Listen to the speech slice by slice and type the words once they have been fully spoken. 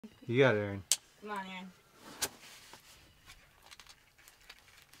You got it, Aaron. Come on, Aaron.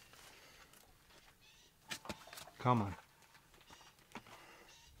 Come on.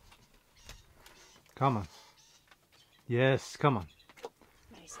 Come on. Yes, come on.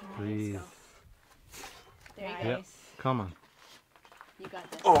 Nice. Breathe. There you Yep. go. Come on. You got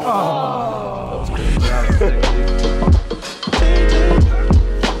this. Oh! That was great. That was sick, dude.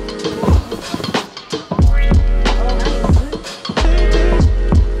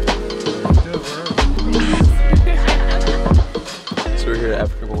 So we're here at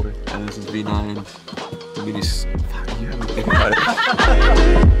Africa Boulder, and this is V9. You have me thinking about it.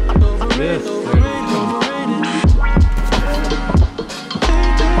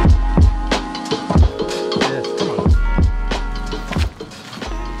 Yes, come on.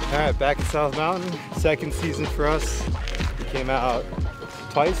 Alright, back in South Mountain. Second season for us. We came out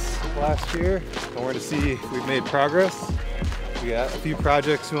twice last year, and we're going to see if we've made progress. We got a few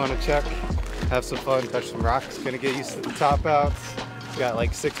projects we want to check, have some fun, touch some rocks, gonna get used to the top outs. We got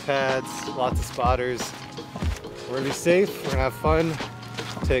like 6 pads, lots of spotters. We're gonna be safe, we're gonna have fun,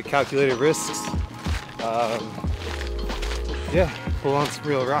 take calculated risks. Yeah, pull on some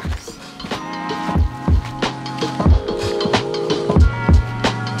real rocks.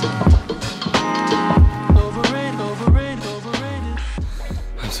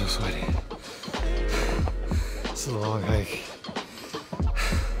 I'm so sweaty. It's a long hike.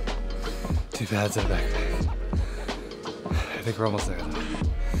 2 pads and a backpack. I think we're almost there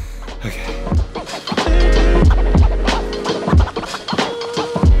though. Okay.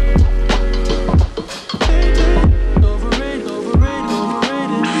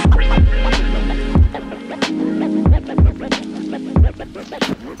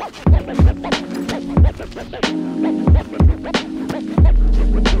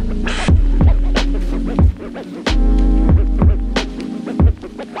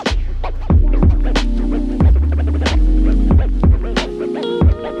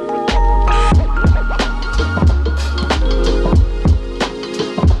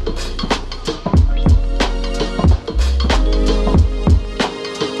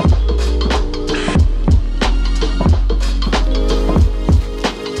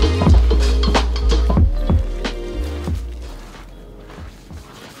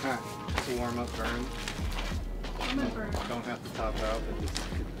 Warm up burn. Don't have to top out, but just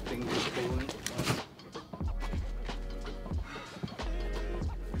get the fingers pulling.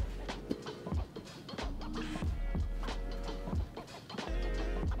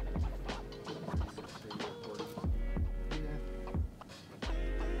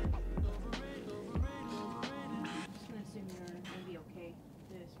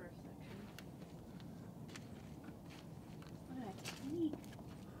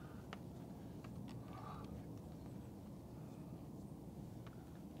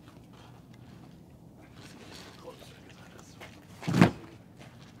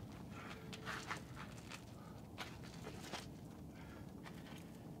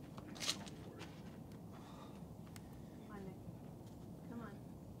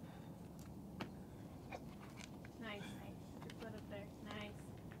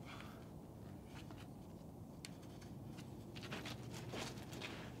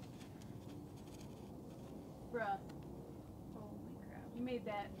 Bruh. Holy crap. You made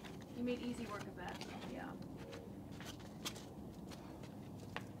that. You made easy work of that. Yeah.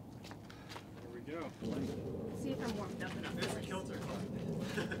 Here we go. See if I'm warmed up enough. It's a kilter climb.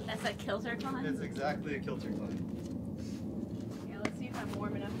 That's a kilter climb? It's exactly a kilter climb. Yeah, let's see if I'm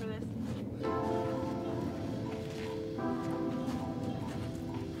warm enough for this.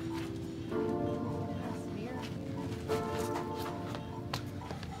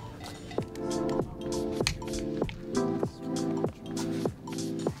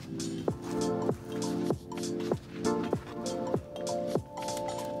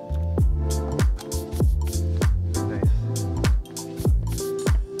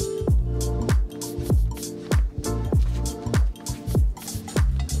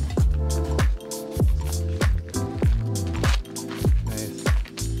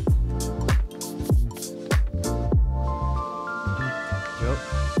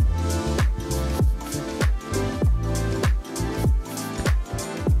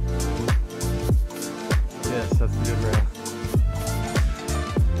 That's a good rail.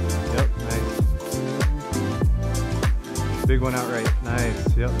 Yep, nice. Big one out right.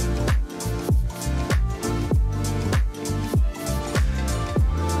 Nice, yep.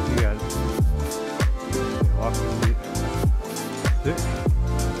 You got it. Walk the feet. Sick.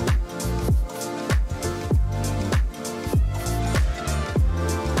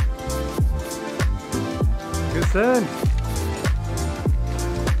 Good send.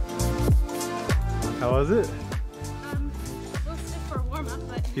 was it? A little stiff for a warm up,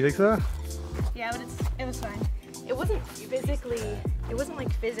 but You think so? yeah, but it was fine. It wasn't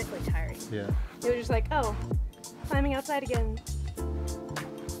like physically tiring. Yeah. It was just like, oh, climbing outside again.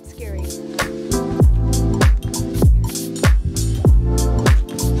 Scary.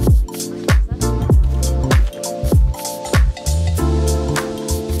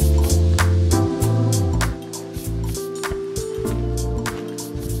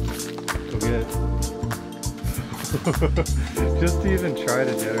 Go get it. Just to even try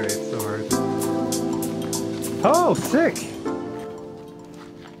to generate so hard. Oh, sick!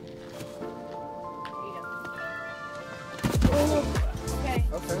 Okay.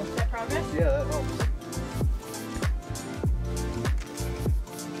 Okay. Is that progress? Yeah, that helps.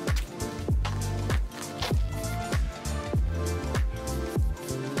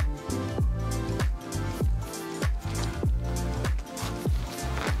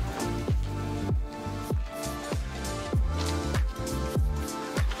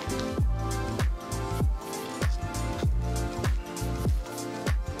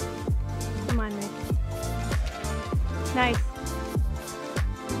 Come on, Nick. Nice.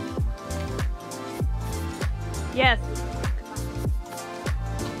 Yes.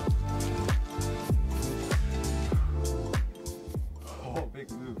 Oh, big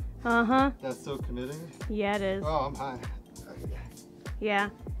move. Uh-huh. That's so committing. Yeah, it is. Oh, I'm high. Yeah.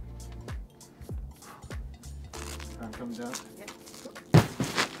 I'm coming down.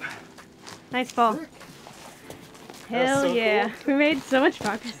 Nice fall. Sick. Hell so yeah. cool. We made so much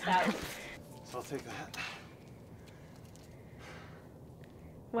progress. So I'll take that.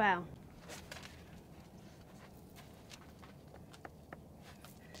 Wow.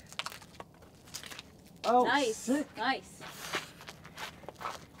 Oh, Nice, sick. nice.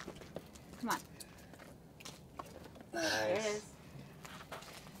 Come on. There it Nice. is.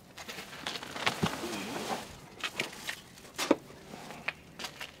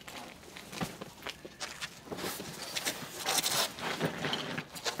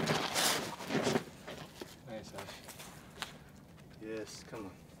 Nice, Ash. Yes, come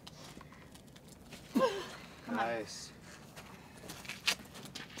on. Come on. Nice.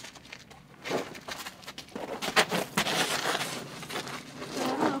 I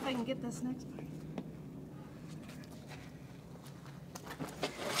don't know if I can get this next part.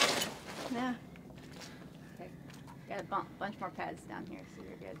 Yeah. Okay. Got a bunch more pads down here, so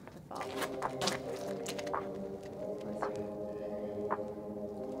you're good to fall.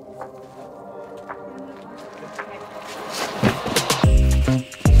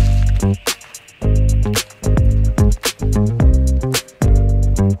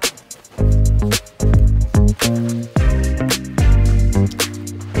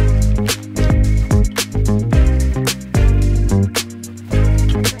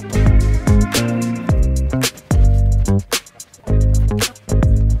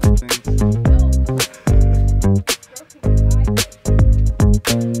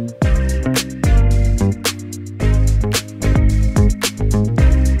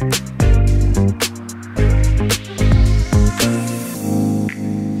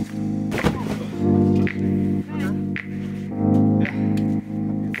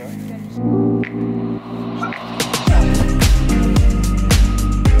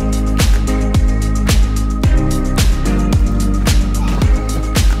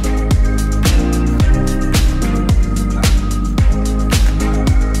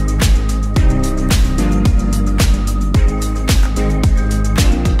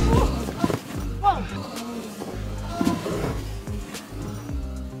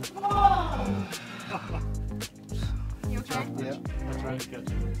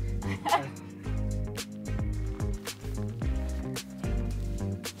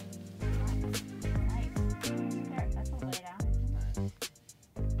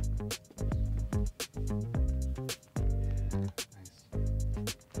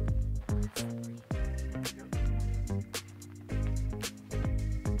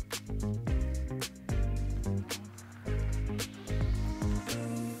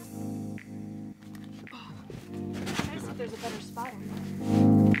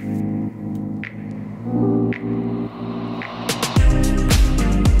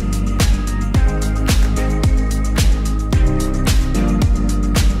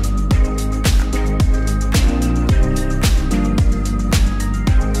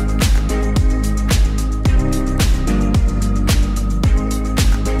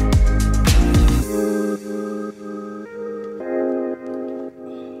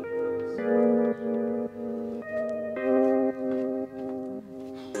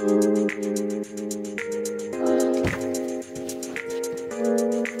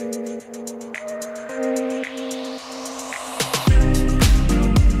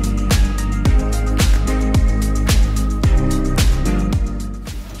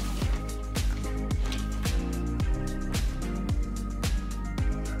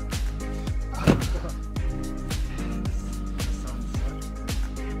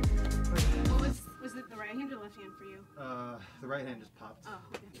 right hand just popped. Oh,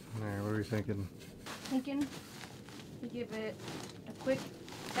 okay. Alright, what are we thinking? Thinking we give it a quick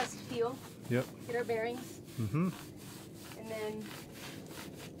test feel. Yep. Get our bearings. Mm-hmm. And then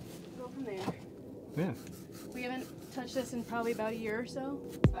go from there. Yeah. We haven't touched this in probably about a year or so.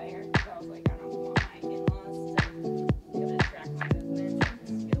 Fire. So I was like, I don't want my in-laws to be able to track my movements.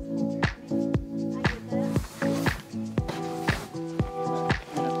 It feels a little tricky. I get that.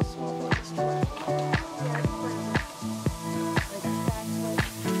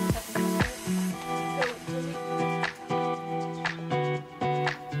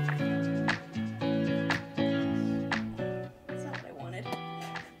 That's not what I wanted.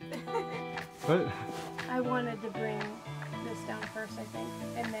 What? I wanted to bring this down first, I think,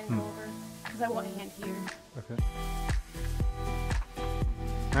 and then go over, because I want a hand here. Okay.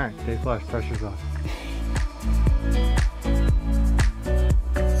 Alright, day flash, pressure's off.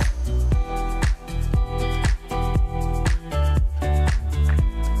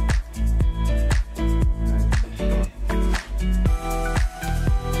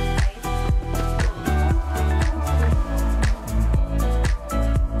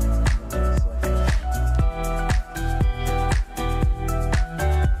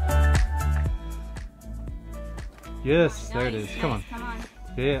 Yes, there it is. Come on. Come on.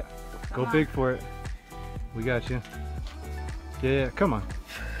 Yeah. Go on. big for it. We got you. Yeah, come on.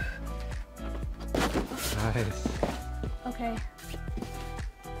 Nice. Okay.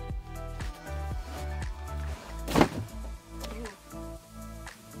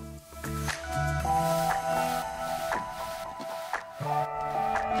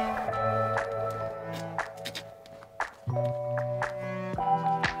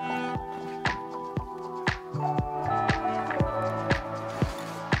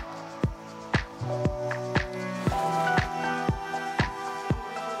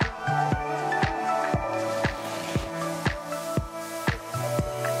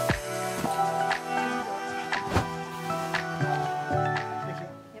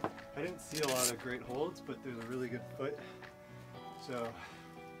 I didn't see a lot of great holds, but there's a really good foot. So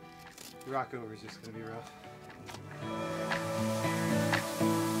the rock over is just going to be rough.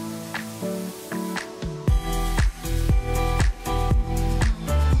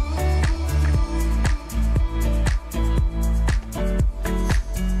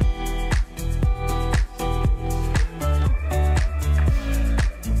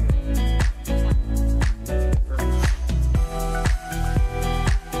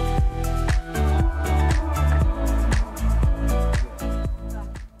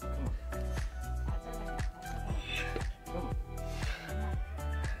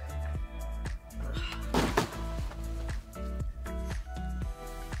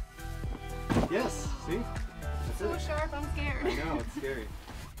 Yes, see? That's So it. sharp, I'm scared. I know, it's scary.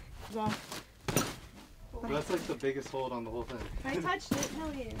 Yeah. But that's like the biggest hold on the whole thing. I touched it,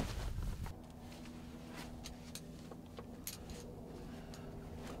 hell yeah.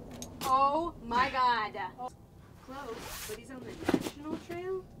 Oh my god. Close, but he's on the national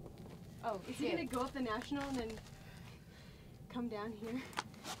trail? Oh, is he gonna go up the national and then come down here?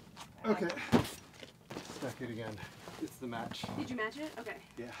 Okay. Stack it again. It's the match. Did you match it? Okay.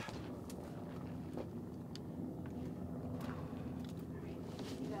 Yeah.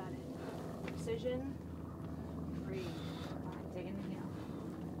 You got it. Precision. Breathe. Come on, dig in the heel.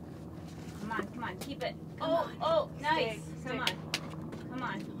 Come on, keep it. Come Oh, on. oh, nice. Stick, Come stick. on. Come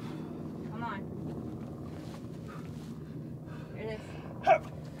on. Come on. There it is.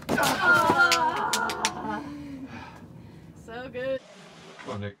 So good.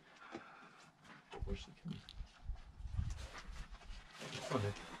 Come on, Nick. Push the camera. Come on,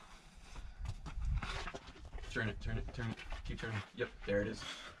 Nick. Turn it, turn it, turn it. Keep turning. Yep, there it is.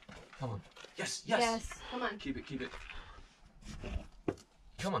 Come on. Yes, yes. Yes. Come on. Keep it, keep it.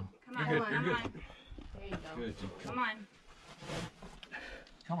 Come on. Come on, You're good, come you're on. good. There you go. Good, dude. Come on.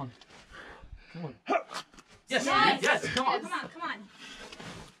 Come on. Come on. Yes, Yes. yes, come on. Come on, come on.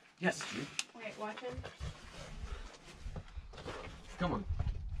 Yes, dude. Wait, watch him. Come on.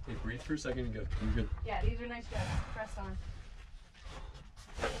 Hey, breathe for a second and go. You're good. Yeah, these are nice guys. Press on.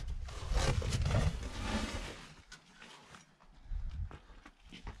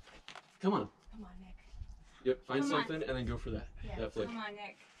 Come on. Come on, Nick. Yep, find Come on. something and then go for that. Yeah. That flick. Come on,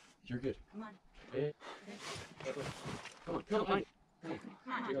 Nick. You're good. Come on. Hey. Come on, come on, fine. Come on.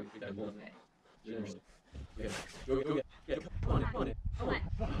 Come on. You got that ball. Good. Generously. Yeah. Go, go, yeah. Come on, come on. Come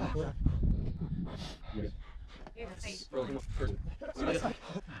on. Yes. You're safe. Roll, come on, first.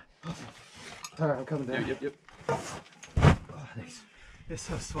 Alright, I'm coming down. Yep. Oh, thanks. It's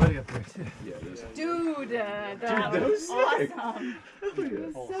so sweaty up there too. Yeah, it is. Dude, That was sick. Awesome. so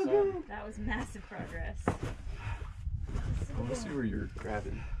good. That was massive progress. Let's see where you're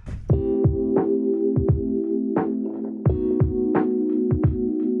grabbing.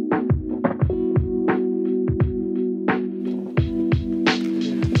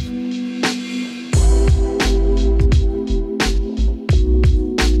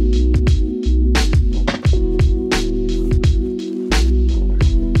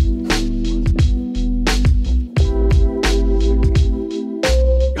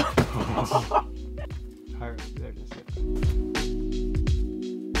 There it is.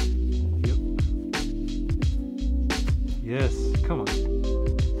 Yep. Yes, come on.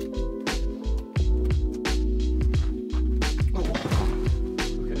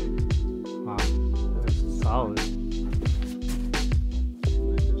 Okay. Wow, that's solid.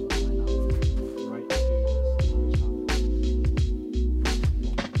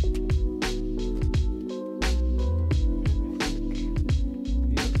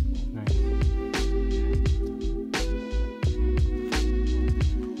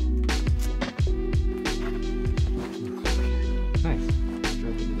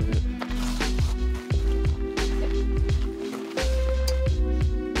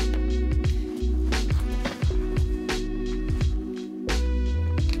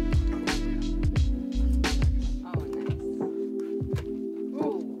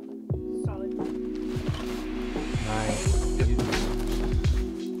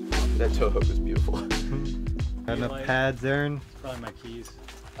 That toe hook was beautiful. Got enough pads, Aaron? Probably my keys.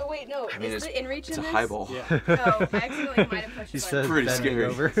 Oh wait, no. I mean, is the inReach it's in a this? high ball. Yeah. Oh, I accidentally might have pushed He the said pretty bending scary.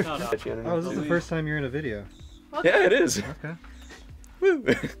 over. It's not up. Oh, this is the first time you're in a video. Yeah, it is. Okay. Woo.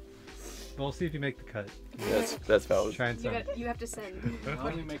 Well, we'll see if you make the cut. That's valid. Try and You, send. you have to send. I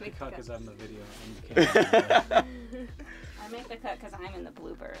only make the Make cut the because I'm the video and you can't. I make the cut because I'm in the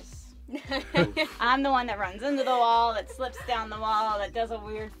bloopers. I'm the one that runs into the wall, that slips down the wall, that does a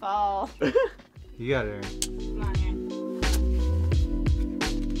weird fall. You got it, Aaron. Come on, Aaron.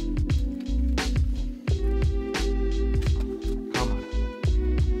 Come on.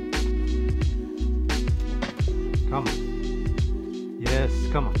 Come on. Yes,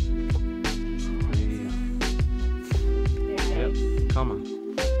 come on. Yep, come on.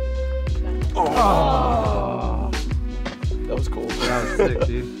 Oh! That was cool. That was sick,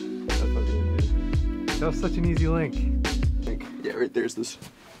 dude. That fucking did. That was such an easy link. Yeah, right there's this.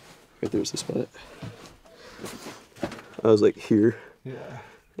 Right there's the spot. I was like here, Yeah.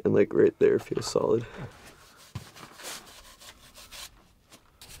 and like right there feels solid.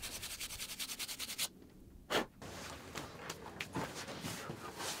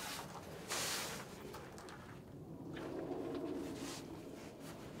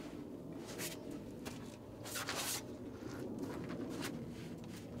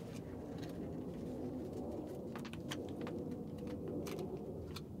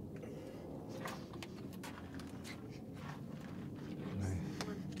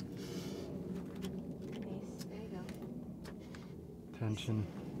 There you go. Tension.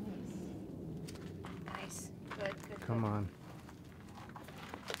 Nice. Good, good. Come on.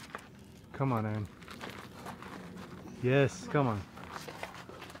 Come on, Aaron. Yes, come on.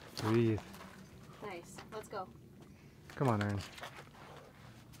 Breathe. Nice. Let's go. Come on, Aaron.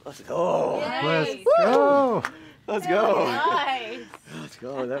 Let's go. Let's Yay. go! Let's go. Nice. Let's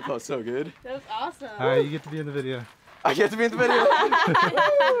go. That felt so good. That was awesome. Alright, you get to be in the video. I get to be in the video.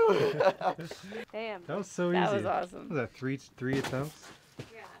 Damn. That was so That easy. was awesome. Was that three attempts?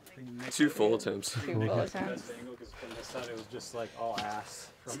 Yeah, 2 full attempts. Two Cool. full Best attempts. angle because from this side it was just like all ass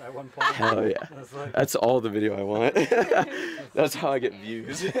from at one point. Hell yeah. I was like, That's all the video I want. That's how I get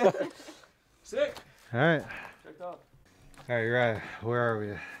views. sick. Alright. Checked out. Alright, you're right. Where are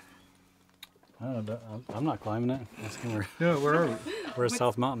we? I don't know. I'm not climbing it. No, where are we? We're at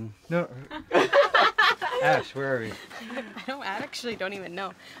South Mountain. No. Ash, where are we? I actually don't even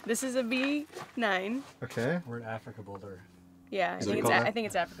know. This is a V9. Okay. We're at Africa Boulder. Yeah, Is it called I think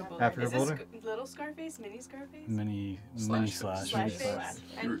it's Africa Boulder. Africa is this Boulder? Little Scarface? Mini Scarface? Mini slash. Slashface?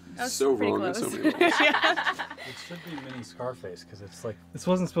 You're And I was so pretty wrong in close. so many ways. Yeah. It should be mini Scarface because it's like This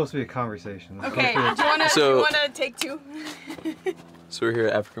wasn't supposed to be a conversation. This was Okay, supposed do to you wanna So- take two? So we're here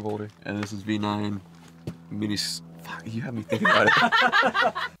at Africa Boulder, and this is V9 mini. Fuck, you have me thinking about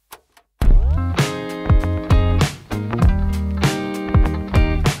it.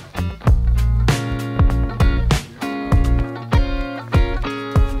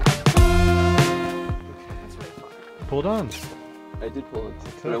 be pulled on. I did pull it,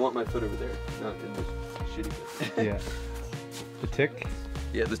 but I want my foot over there, not in the shitty foot. Yeah. The tick.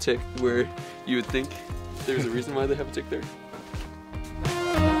 Yeah, the tick where you would think there's a reason why they have a tick there.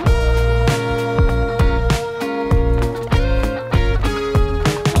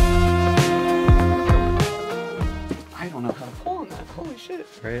 I don't know how to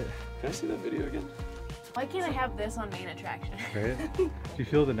this on main attraction. Right? Do you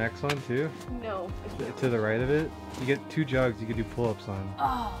feel the next one too? No. To the right of it, you get 2 jugs you can do pull-ups on.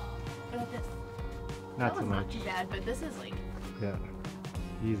 Oh, what about this? Not That so was much. not too bad, but this is like Yeah.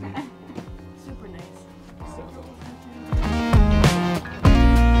 Easy. super nice.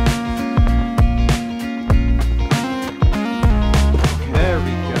 There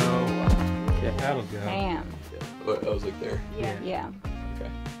we go. Yeah, that'll go. Bam. What, I was like there. Yeah. Yeah. Okay.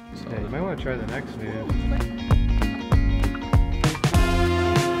 So, Yeah, you might want to try the next move.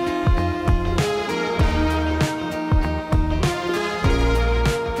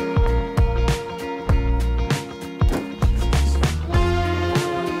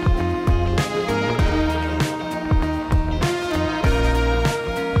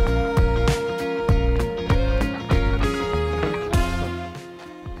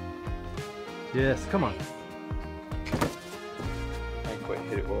 Yes, come on. I didn't quite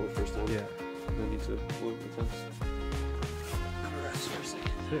hit it well the first time. Yeah. I need to move the fence.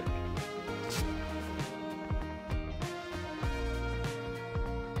 Sick.